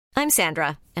I'm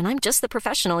Sandra, and I'm just the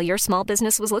professional your small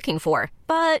business was looking for.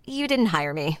 But you didn't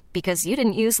hire me because you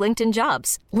didn't use LinkedIn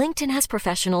Jobs. LinkedIn has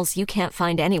professionals you can't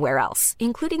find anywhere else,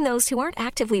 including those who aren't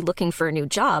actively looking for a new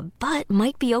job, but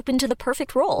might be open to the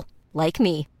perfect role, like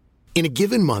me. In a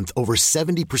given month, over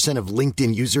 70% of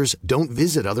LinkedIn users don't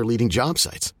visit other leading job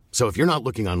sites. So if you're not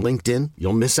looking on LinkedIn,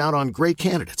 you'll miss out on great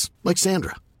candidates like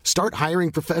Sandra. Start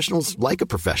hiring professionals like a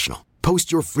professional.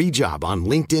 Post your free job on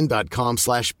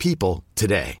linkedin.com/people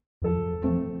today.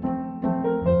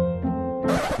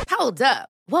 Hold up.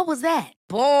 What was that?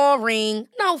 Boring.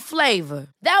 No flavor.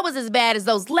 That was as bad as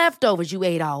those leftovers you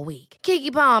ate all week.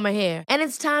 Keke Palmer here. And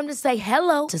it's time to say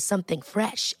hello to something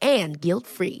fresh and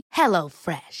guilt-free. Hello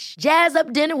Fresh. Jazz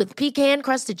up dinner with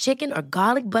pecan-crusted chicken or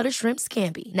garlic butter shrimp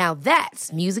scampi. Now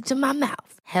that's music to my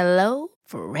mouth. Hello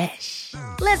Fresh.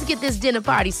 Let's get this dinner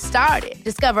party started.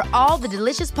 Discover all the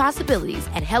delicious possibilities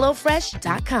at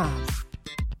hellofresh.com.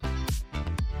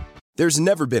 There's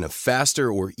never been a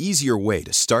faster or easier way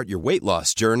to start your weight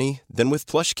loss journey than with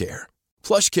PlushCare.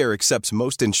 PlushCare accepts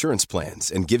most insurance plans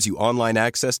and gives you online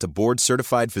access to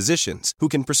board-certified physicians who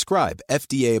can prescribe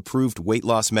FDA-approved weight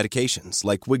loss medications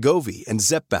like Wegovy and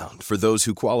Zepbound for those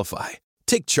who qualify.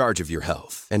 Take charge of your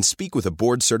health and speak with a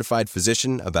board-certified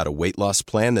physician about a weight loss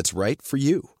plan that's right for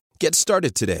you. Get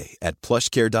started today at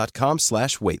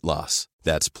plushcare.com/weight loss.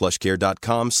 That's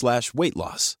plushcare.com/weight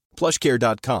loss.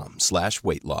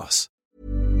 plushcare.com/weight loss.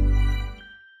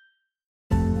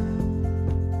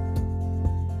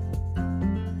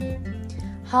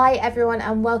 Hi everyone,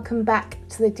 and welcome back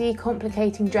to the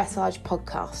Decomplicating Dressage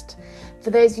podcast. For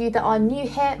those of you that are new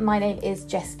here, my name is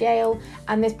Jess Gale,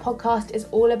 and this podcast is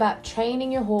all about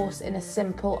training your horse in a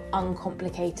simple,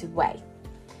 uncomplicated way.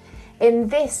 In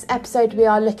this episode, we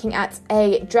are looking at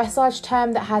a dressage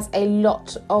term that has a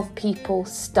lot of people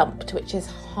stumped, which is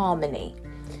harmony.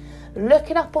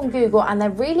 Look it up on Google and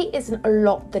there really isn't a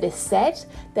lot that is said.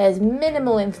 There's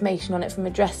minimal information on it from a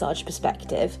dressage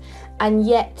perspective, and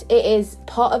yet it is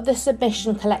part of the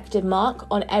submission collective mark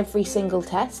on every single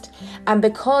test. And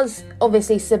because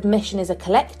obviously submission is a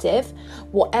collective,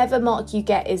 whatever mark you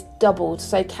get is doubled,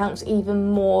 so counts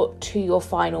even more to your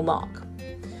final mark.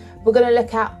 We're going to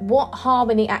look at what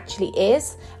harmony actually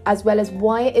is, as well as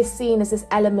why it is seen as this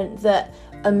element that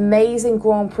amazing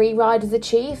Grand Prix riders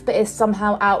achieve, but is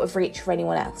somehow out of reach for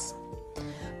anyone else.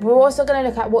 We're also going to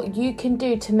look at what you can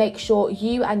do to make sure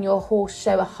you and your horse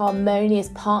show a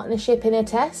harmonious partnership in a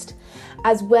test,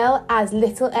 as well as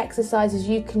little exercises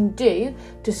you can do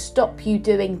to stop you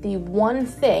doing the one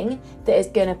thing that is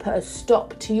going to put a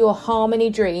stop to your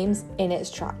harmony dreams in its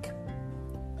track.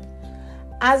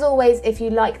 As always, if you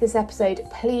like this episode,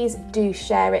 please do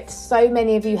share it. So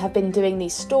many of you have been doing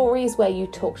these stories where you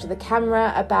talk to the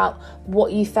camera about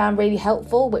what you found really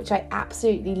helpful, which I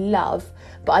absolutely love,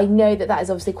 but I know that that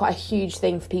is obviously quite a huge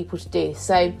thing for people to do.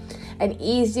 So an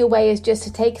easier way is just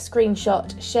to take a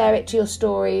screenshot, share it to your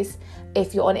stories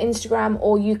if you're on Instagram,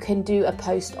 or you can do a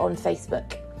post on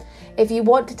Facebook. If you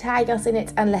want to tag us in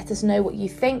it and let us know what you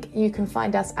think, you can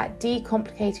find us at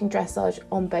Decomplicating Dressage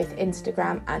on both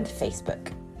Instagram and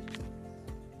Facebook.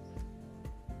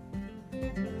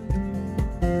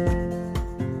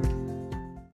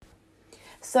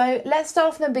 So let's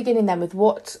start from the beginning then with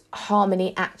what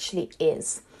harmony actually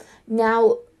is.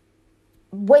 Now,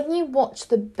 when you watch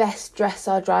the best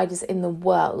dressage riders in the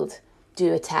world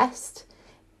do a test,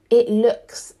 it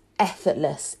looks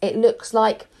effortless. It looks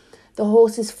like the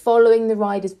horse is following the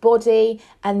rider's body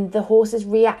and the horse is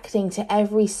reacting to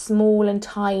every small and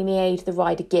tiny aid the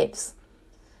rider gives.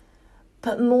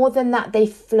 But more than that, they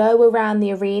flow around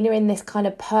the arena in this kind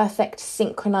of perfect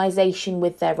synchronization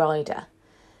with their rider.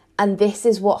 And this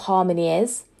is what harmony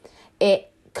is. It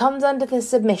comes under the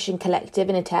submission collective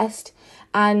in a test,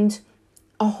 and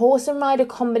a horse and rider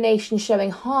combination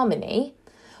showing harmony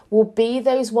will be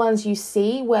those ones you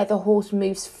see where the horse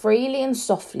moves freely and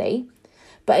softly,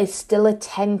 but is still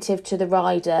attentive to the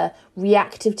rider,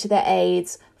 reactive to their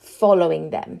aids, following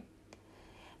them.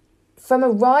 From a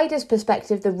rider's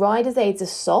perspective, the rider's aids are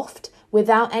soft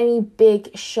without any big,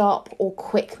 sharp or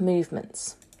quick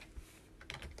movements.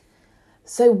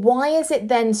 So why is it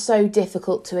then so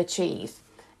difficult to achieve?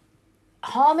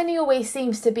 Harmony always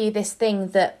seems to be this thing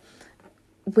that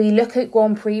we look at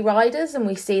Grand Prix riders and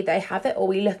we see they have it, or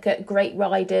we look at great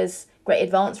riders, great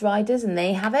advanced riders, and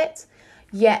they have it.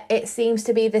 Yet it seems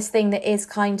to be this thing that is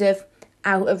kind of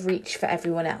out of reach for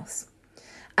everyone else.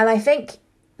 And I think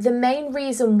the main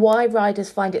reason why riders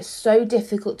find it so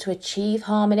difficult to achieve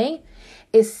harmony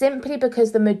is simply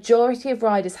because the majority of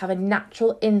riders have a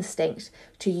natural instinct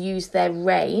to use their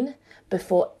rein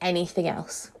before anything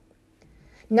else.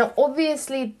 Now,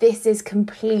 obviously, this is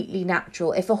completely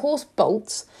natural. If a horse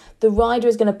bolts, the rider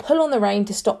is going to pull on the rein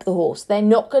to stop the horse. They're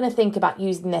not going to think about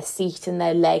using their seat and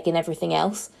their leg and everything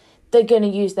else. They're going to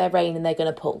use their rein and they're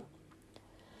going to pull.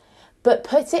 But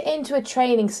put it into a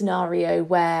training scenario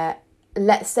where,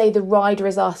 let's say the rider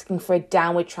is asking for a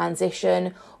downward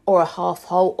transition or a half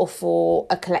halt or for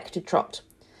a collected trot.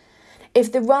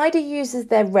 If the rider uses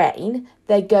their rein,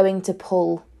 they're going to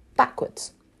pull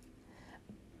backwards.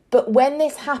 But when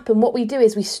this happens, what we do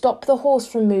is we stop the horse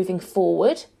from moving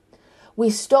forward. We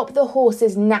stop the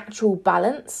horse's natural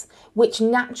balance, which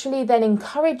naturally then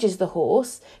encourages the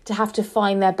horse to have to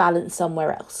find their balance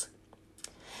somewhere else.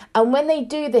 And when they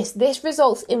do this, this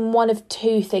results in one of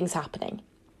two things happening.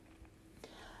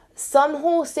 Some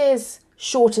horses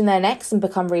shorten their necks and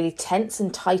become really tense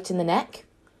and tight in the neck.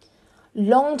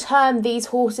 Long term, these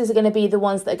horses are going to be the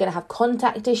ones that are going to have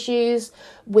contact issues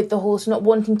with the horse not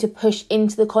wanting to push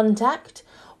into the contact,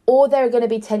 or there are going to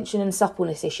be tension and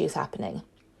suppleness issues happening.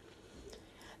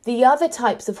 The other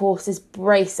types of horses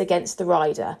brace against the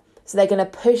rider, so they're going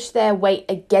to push their weight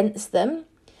against them,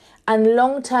 and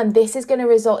long term this is going to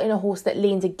result in a horse that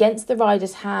leans against the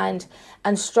rider's hand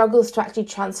and struggles to actually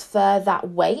transfer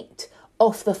that weight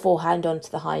off the forehand onto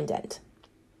the hind end.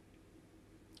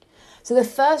 So the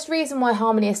first reason why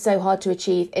harmony is so hard to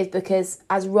achieve is because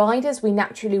as riders, we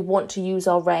naturally want to use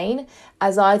our rein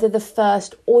as either the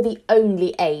first or the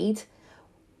only aid,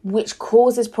 which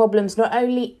causes problems not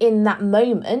only in that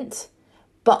moment,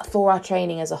 but for our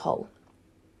training as a whole.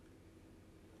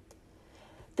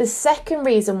 The second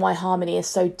reason why harmony is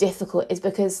so difficult is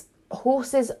because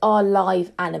horses are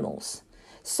live animals.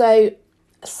 So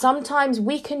sometimes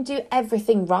we can do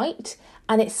everything right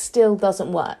and it still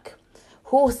doesn't work.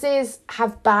 Horses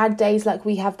have bad days like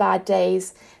we have bad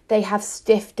days. They have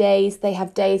stiff days. They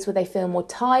have days where they feel more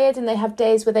tired and they have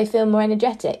days where they feel more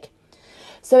energetic.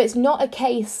 So it's not a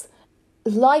case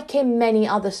like in many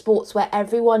other sports where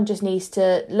everyone just needs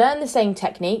to learn the same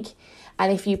technique.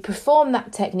 And if you perform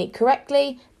that technique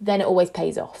correctly, then it always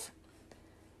pays off.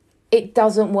 It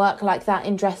doesn't work like that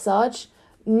in dressage.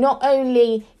 Not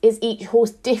only is each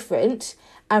horse different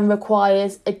and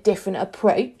requires a different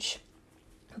approach,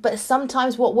 but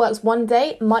sometimes what works one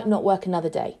day might not work another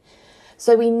day.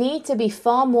 So we need to be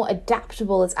far more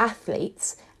adaptable as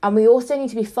athletes, and we also need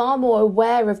to be far more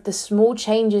aware of the small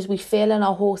changes we feel in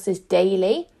our horses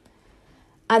daily.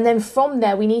 And then from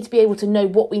there, we need to be able to know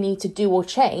what we need to do or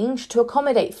change to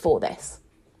accommodate for this.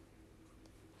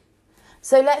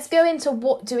 So let's go into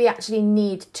what do we actually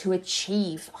need to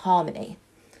achieve harmony.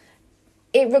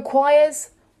 It requires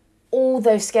all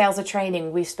those scales of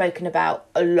training we've spoken about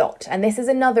a lot. And this is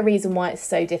another reason why it's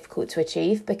so difficult to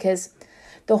achieve, because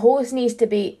the horse needs to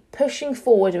be pushing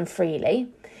forward and freely.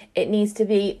 It needs to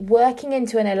be working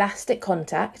into an elastic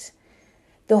contact.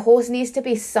 The horse needs to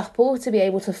be supple to be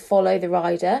able to follow the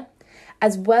rider,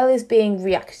 as well as being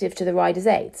reactive to the rider's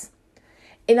aids.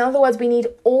 In other words, we need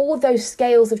all those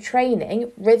scales of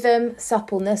training: rhythm,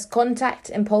 suppleness, contact,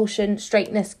 impulsion,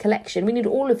 straightness, collection. We need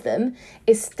all of them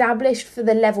established for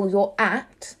the level you're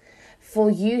at for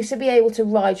you to be able to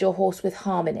ride your horse with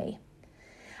harmony.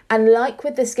 And like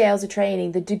with the scales of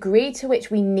training, the degree to which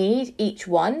we need each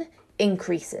one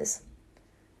increases.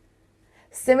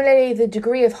 Similarly, the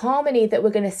degree of harmony that we're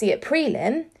going to see at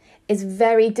prelim is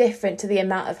very different to the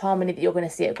amount of harmony that you're going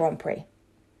to see at Grand Prix.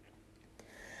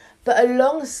 But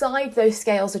alongside those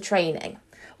scales of training,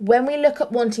 when we look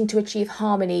at wanting to achieve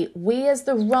harmony, we as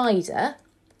the rider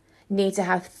need to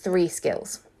have 3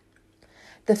 skills.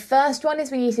 The first one is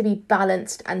we need to be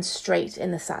balanced and straight in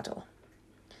the saddle.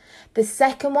 The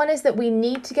second one is that we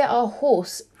need to get our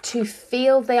horse to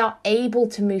feel they are able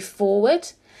to move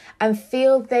forward and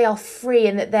feel they are free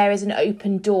and that there is an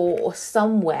open door or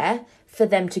somewhere for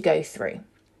them to go through.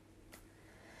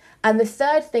 And the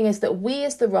third thing is that we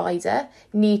as the rider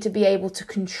need to be able to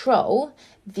control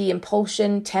the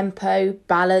impulsion, tempo,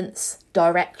 balance,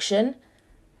 direction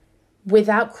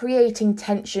without creating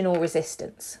tension or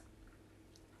resistance.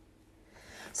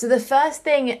 So the first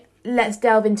thing let's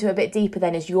delve into a bit deeper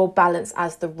then is your balance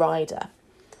as the rider.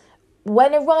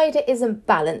 When a rider isn't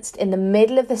balanced in the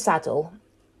middle of the saddle,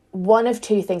 one of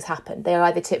two things happen. They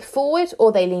either tip forward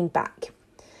or they lean back.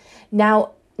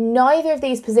 Now, neither of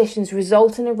these positions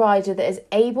result in a rider that is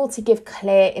able to give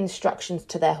clear instructions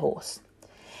to their horse.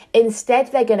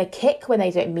 Instead, they're going to kick when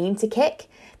they don't mean to kick.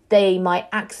 They might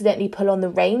accidentally pull on the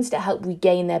reins to help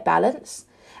regain their balance.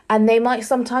 And they might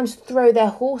sometimes throw their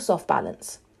horse off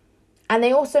balance. And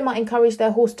they also might encourage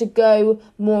their horse to go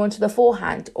more into the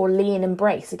forehand or lean and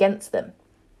brace against them.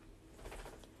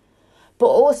 But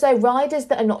also riders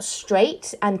that are not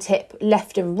straight and tip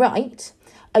left and right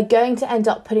are going to end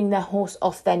up putting their horse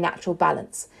off their natural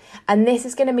balance. And this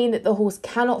is going to mean that the horse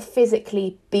cannot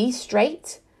physically be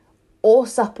straight or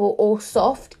supple or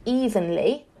soft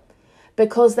evenly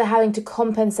because they're having to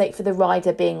compensate for the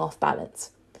rider being off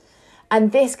balance.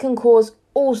 And this can cause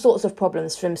all sorts of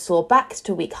problems, from sore backs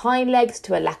to weak hind legs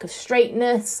to a lack of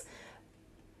straightness.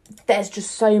 There's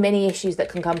just so many issues that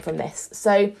can come from this.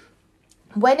 So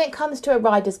when it comes to a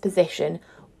rider's position,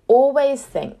 always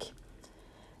think,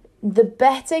 the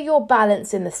better your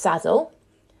balance in the saddle,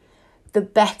 the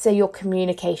better your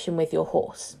communication with your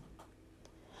horse.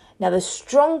 Now, the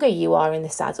stronger you are in the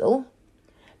saddle,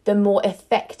 the more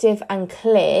effective and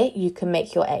clear you can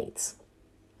make your aids.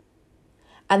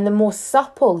 And the more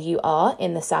supple you are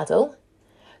in the saddle,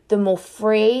 the more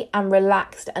free and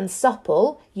relaxed and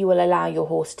supple you will allow your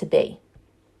horse to be.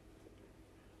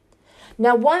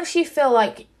 Now, once you feel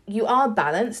like you are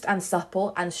balanced and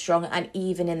supple and strong and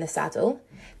even in the saddle,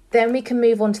 then we can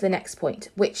move on to the next point,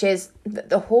 which is that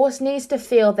the horse needs to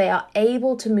feel they are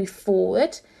able to move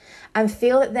forward and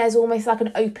feel that there's almost like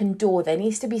an open door. There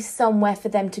needs to be somewhere for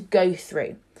them to go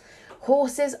through.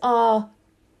 Horses are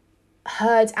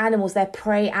herd animals, they're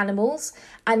prey animals,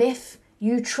 and if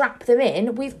you trap them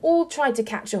in, we've all tried to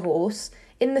catch a horse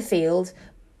in the field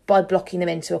by blocking them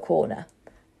into a corner.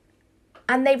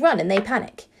 And they run and they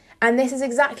panic. And this is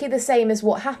exactly the same as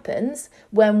what happens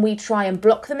when we try and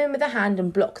block them in with a hand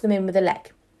and block them in with a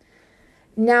leg.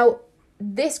 Now,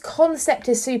 this concept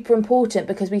is super important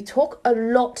because we talk a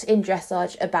lot in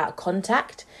dressage about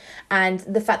contact and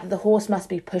the fact that the horse must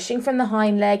be pushing from the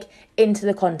hind leg into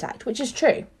the contact, which is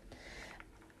true.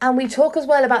 And we talk as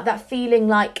well about that feeling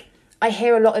like, I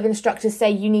hear a lot of instructors say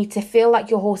you need to feel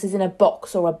like your horse is in a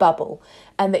box or a bubble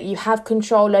and that you have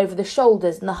control over the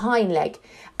shoulders and the hind leg,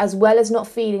 as well as not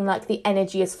feeling like the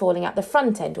energy is falling out the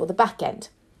front end or the back end.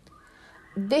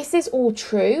 This is all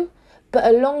true, but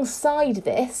alongside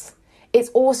this, it's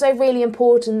also really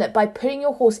important that by putting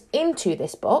your horse into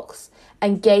this box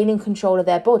and gaining control of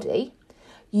their body,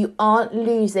 you aren't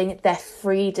losing their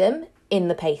freedom in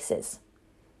the paces.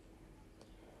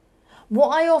 What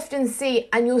I often see,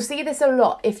 and you'll see this a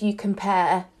lot if you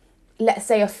compare, let's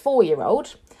say, a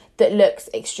 4-year-old that looks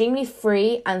extremely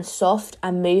free and soft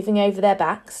and moving over their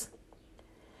backs.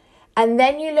 And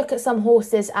then you look at some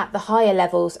horses at the higher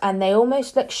levels and they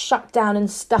almost look shut down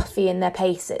and stuffy in their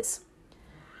paces.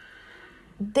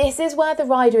 This is where the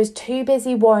rider is too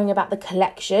busy worrying about the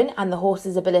collection and the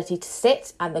horse's ability to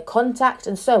sit and the contact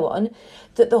and so on,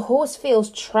 that the horse feels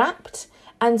trapped.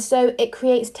 And so it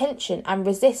creates tension and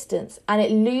resistance and it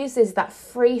loses that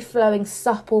free-flowing,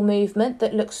 supple movement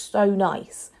that looks so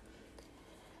nice.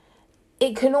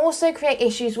 It can also create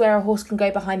issues where a horse can go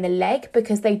behind the leg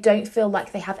because they don't feel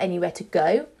like they have anywhere to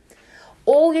go.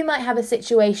 Or you might have a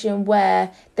situation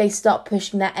where they start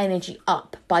pushing their energy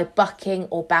up by bucking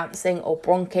or bouncing or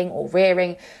bronking or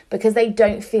rearing because they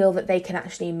don't feel that they can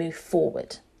actually move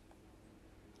forward.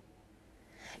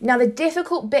 Now, the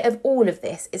difficult bit of all of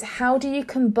this is how do you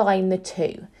combine the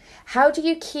two? How do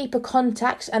you keep a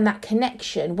contact and that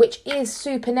connection, which is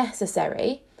super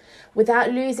necessary, without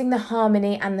losing the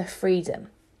harmony and the freedom?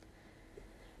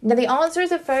 Now, the answer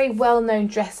is a very well-known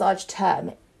dressage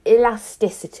term,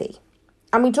 elasticity.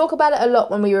 And we talk about it a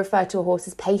lot when we refer to a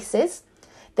horse's paces.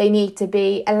 They need to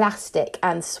be elastic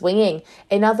and swinging.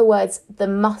 In other words, the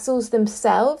muscles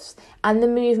themselves and the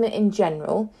movement in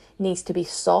general needs to be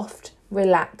soft,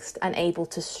 relaxed and able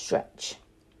to stretch.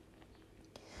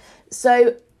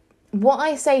 So what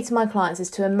I say to my clients is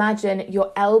to imagine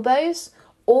your elbows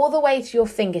all the way to your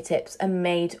fingertips are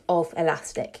made of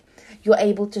elastic. You're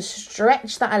able to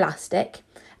stretch that elastic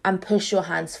and push your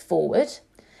hands forward,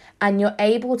 and you're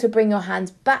able to bring your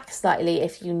hands back slightly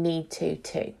if you need to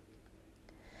too.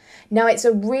 Now, it's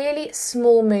a really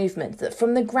small movement that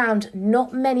from the ground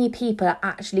not many people are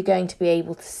actually going to be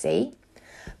able to see.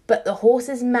 But the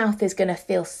horse's mouth is going to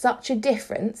feel such a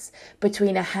difference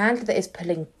between a hand that is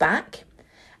pulling back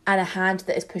and a hand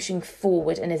that is pushing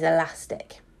forward and is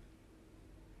elastic.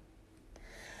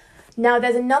 Now,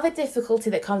 there's another difficulty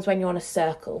that comes when you're on a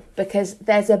circle because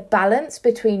there's a balance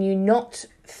between you not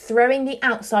throwing the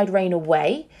outside rein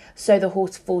away so the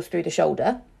horse falls through the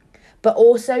shoulder, but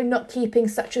also not keeping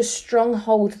such a strong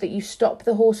hold that you stop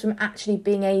the horse from actually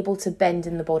being able to bend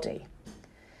in the body.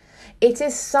 It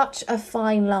is such a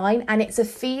fine line and it's a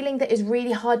feeling that is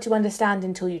really hard to understand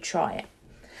until you try it.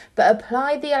 But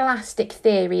apply the elastic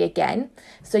theory again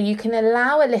so you can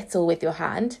allow a little with your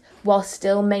hand while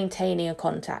still maintaining a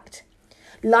contact.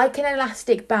 Like an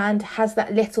elastic band has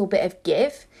that little bit of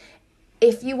give.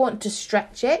 If you want to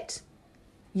stretch it,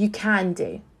 you can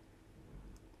do.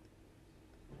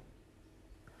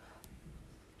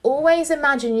 always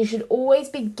imagine you should always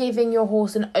be giving your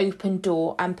horse an open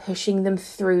door and pushing them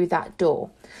through that door.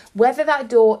 Whether that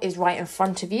door is right in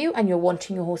front of you and you're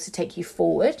wanting your horse to take you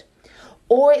forward,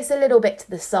 or it's a little bit to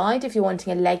the side if you're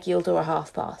wanting a leg yield or a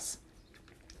half pass.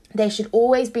 There should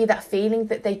always be that feeling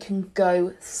that they can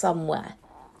go somewhere.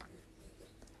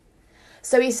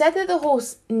 So he said that the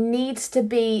horse needs to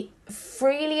be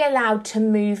freely allowed to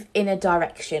move in a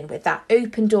direction with that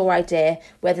open door idea,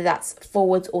 whether that's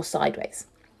forwards or sideways.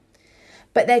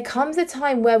 But there comes a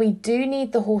time where we do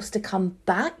need the horse to come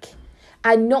back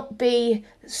and not be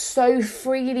so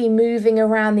freely moving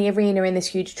around the arena in this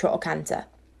huge trot or canter.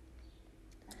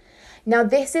 Now,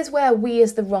 this is where we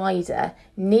as the rider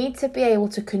need to be able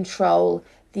to control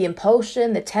the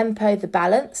impulsion, the tempo, the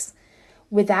balance,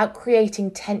 without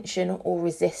creating tension or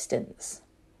resistance.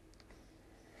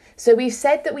 So we've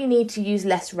said that we need to use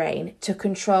less rein to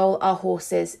control our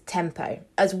horse's tempo,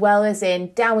 as well as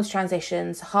in downwards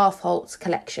transitions, half halts,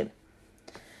 collection.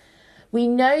 We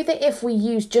know that if we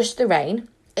use just the rein,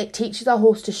 it teaches our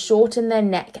horse to shorten their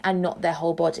neck and not their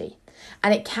whole body.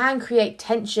 And it can create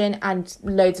tension and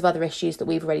loads of other issues that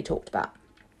we've already talked about.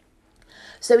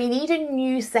 So we need a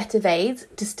new set of aids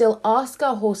to still ask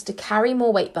our horse to carry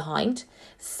more weight behind,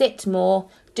 sit more,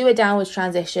 do a downwards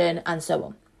transition, and so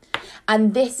on.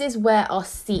 And this is where our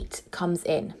seat comes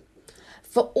in.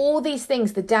 For all these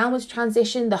things, the downwards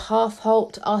transition, the half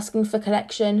halt, asking for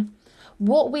collection,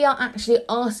 what we are actually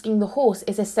asking the horse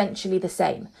is essentially the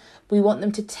same. We want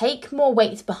them to take more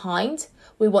weight behind.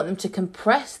 We want them to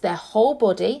compress their whole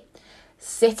body,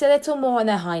 sit a little more on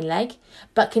their hind leg,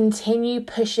 but continue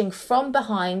pushing from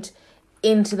behind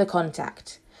into the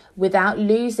contact without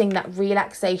losing that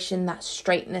relaxation, that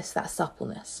straightness, that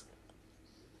suppleness.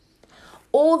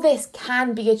 All this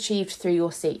can be achieved through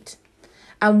your seat.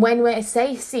 And when we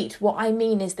say seat, what I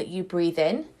mean is that you breathe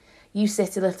in, you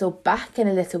sit a little back and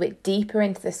a little bit deeper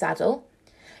into the saddle,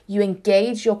 you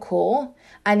engage your core,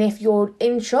 and if you're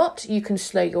in trot, you can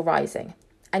slow your rising.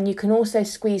 And you can also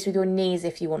squeeze with your knees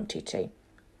if you want to.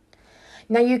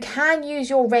 Now you can use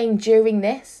your rein during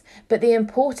this, but the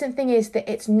important thing is that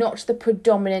it's not the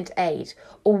predominant aid,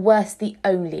 or worse, the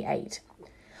only aid.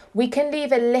 We can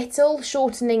leave a little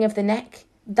shortening of the neck,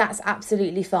 that's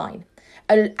absolutely fine,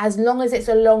 as long as it's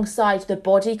alongside the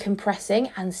body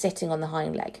compressing and sitting on the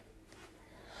hind leg.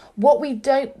 What we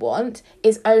don't want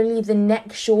is only the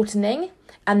neck shortening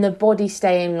and the body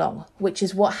staying long, which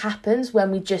is what happens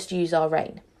when we just use our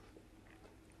rein.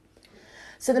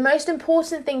 So the most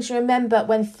important thing to remember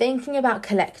when thinking about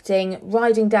collecting,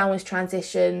 riding downwards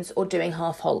transitions or doing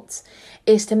half halts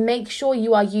is to make sure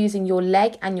you are using your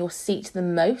leg and your seat the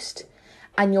most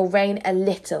and your rein a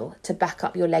little to back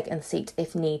up your leg and seat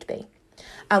if need be.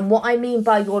 And what I mean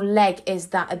by your leg is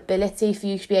that ability for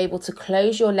you to be able to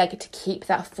close your leg to keep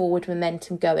that forward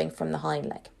momentum going from the hind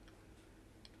leg.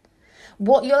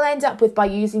 What you'll end up with by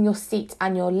using your seat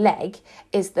and your leg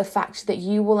is the fact that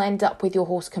you will end up with your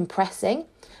horse compressing,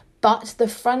 but the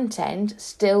front end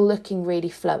still looking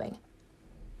really flowing.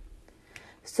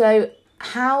 So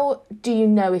how do you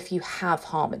know if you have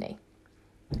harmony?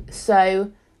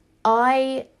 So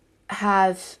I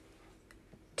have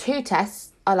 2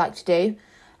 tests I like to do,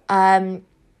 and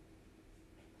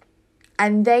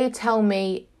they tell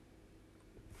me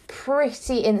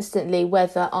pretty instantly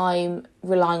whether I'm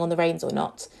relying on the reins or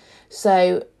not.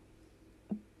 So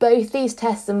both these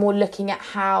tests are more looking at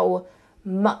how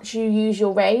much you use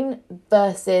your rein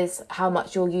versus how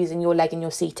much you're using your leg and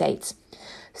your seat aids.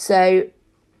 So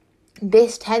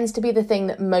this tends to be the thing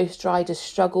that most riders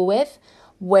struggle with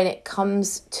when it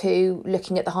comes to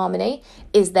looking at the harmony,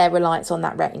 is their reliance on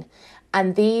that rein.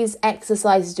 And these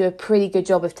exercises do a pretty good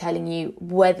job of telling you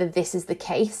whether this is the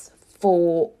case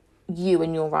for you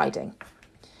and your riding.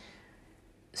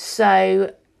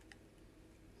 So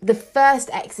the first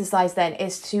exercise then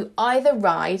is to either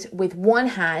ride with one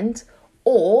hand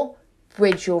or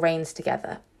bridge your reins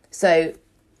together. So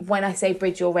when I say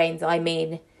bridge your reins, I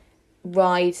mean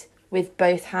ride with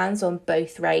both hands on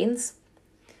both reins.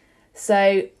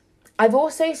 So I've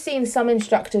also seen some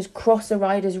instructors cross a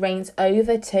rider's reins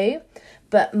over too,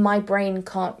 but my brain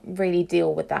can't really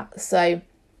deal with that. So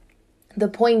the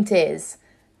point is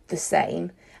the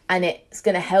same, and it's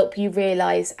going to help you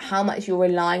realise how much you're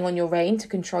relying on your rein to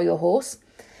control your horse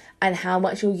and how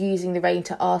much you're using the rein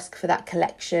to ask for that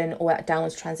collection or that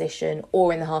downwards transition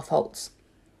or in the half halts.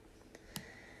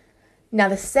 Now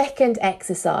the second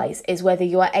exercise is whether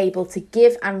you are able to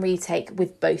give and retake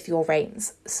with both your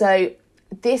reins. So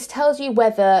this tells you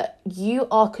whether you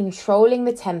are controlling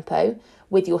the tempo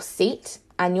with your seat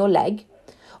and your leg,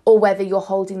 or whether you're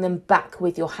holding them back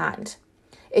with your hand.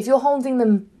 If you're holding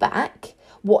them back,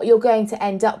 what you're going to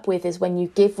end up with is when you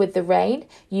give with the rein,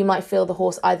 you might feel the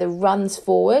horse either runs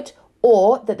forward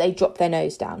or that they drop their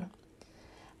nose down.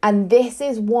 And this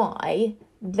is why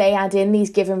they add in these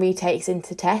give and retakes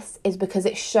into tests, is because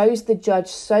it shows the judge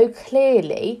so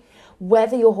clearly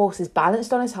whether your horse is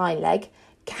balanced on his hind leg,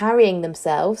 carrying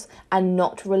themselves and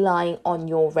not relying on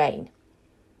your rein.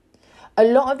 A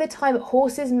lot of the time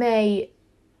horses may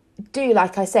do,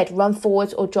 like I said, run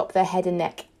forwards or drop their head and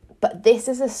neck, but this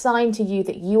is a sign to you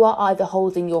that you are either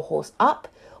holding your horse up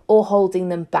or holding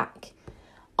them back.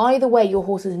 Either way, your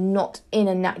horse is not in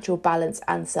a natural balance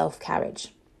and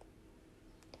self-carriage.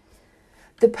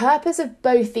 The purpose of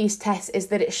both these tests is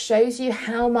that it shows you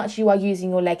how much you are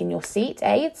using your leg in your seat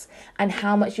aids and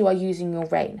how much you are using your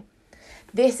rein.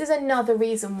 This is another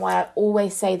reason why I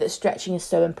always say that stretching is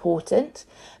so important,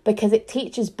 because it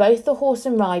teaches both the horse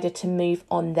and rider to move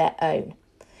on their own.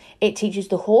 It teaches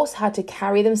the horse how to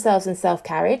carry themselves in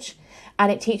self-carriage,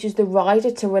 and it teaches the rider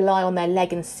to rely on their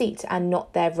leg and seat and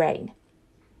not their rein.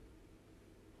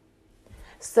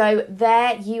 So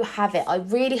there you have it. I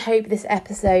really hope this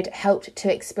episode helped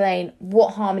to explain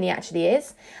what harmony actually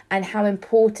is and how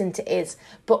important it is,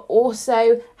 but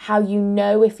also how you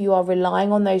know if you are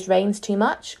relying on those reins too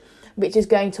much, which is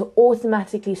going to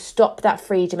automatically stop that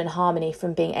freedom and harmony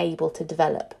from being able to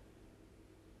develop.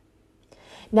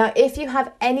 Now, if you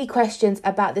have any questions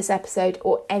about this episode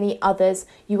or any others,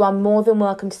 you are more than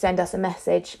welcome to send us a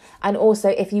message. And also,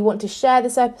 if you want to share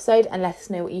this episode and let us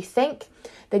know what you think,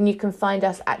 then you can find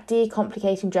us at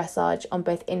Decomplicating Dressage on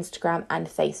both Instagram and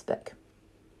Facebook.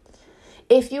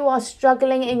 If you are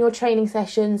struggling in your training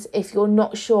sessions, if you're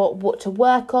not sure what to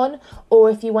work on, or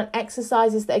if you want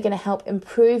exercises that are going to help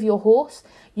improve your horse,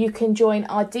 you can join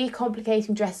our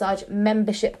Decomplicating Dressage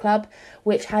membership club,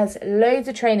 which has loads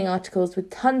of training articles with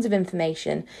tons of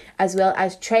information, as well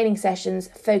as training sessions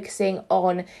focusing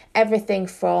on everything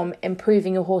from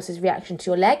improving your horse's reaction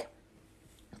to your leg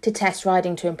to test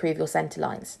riding to improve your centre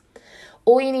lines.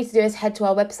 All you need to do is head to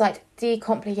our website,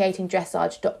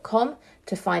 decomplicatingdressage.com,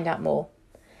 to find out more.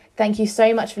 Thank you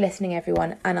so much for listening,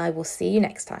 everyone, and I will see you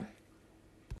next time.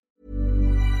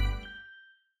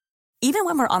 Even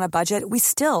when we're on a budget, we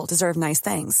still deserve nice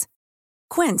things.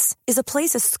 Quince is a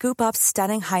place to scoop up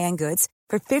stunning high-end goods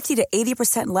for 50 to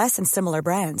 80% less than similar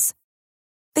brands.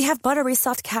 They have buttery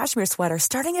soft cashmere sweaters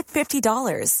starting at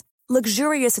 $50,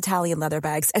 luxurious Italian leather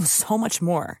bags, and so much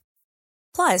more.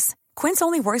 Plus, Quince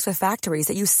only works with factories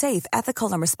that use safe,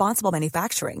 ethical, and responsible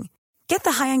manufacturing. Get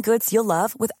the high-end goods you'll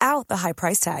love without the high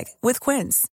price tag with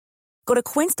Quince. Go to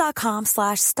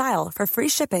quince.com/style for free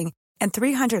shipping and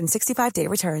 365-day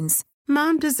returns.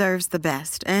 Mom deserves the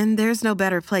best, and there's no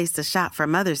better place to shop for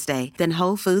Mother's Day than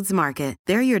Whole Foods Market.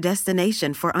 They're your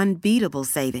destination for unbeatable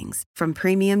savings, from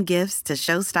premium gifts to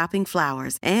show-stopping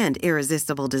flowers and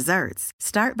irresistible desserts.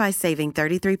 Start by saving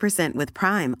 33% with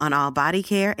Prime on all body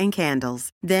care and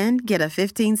candles. Then get a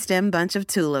 15-stem bunch of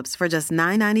tulips for just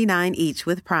 $9.99 each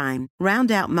with Prime.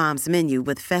 Round out Mom's menu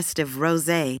with festive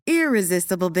rosé,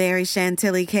 irresistible berry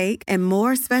chantilly cake, and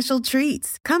more special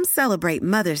treats. Come celebrate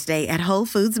Mother's Day at Whole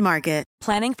Foods Market.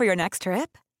 Planning for your next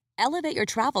trip? Elevate your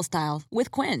travel style with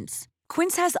Quince.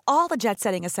 Quince has all the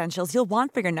jet-setting essentials you'll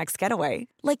want for your next getaway,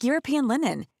 like European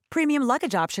linen, premium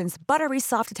luggage options, buttery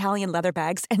soft Italian leather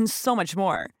bags, and so much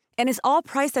more. And is all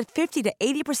priced at 50 to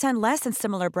 80% less than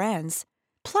similar brands.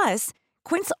 Plus,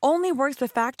 Quince only works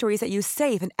with factories that use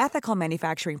safe and ethical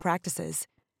manufacturing practices.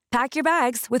 Pack your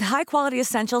bags with high-quality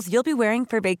essentials you'll be wearing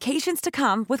for vacations to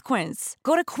come with Quince.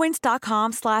 Go to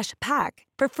quince.com/pack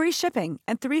for free shipping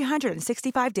and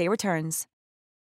 365-day returns.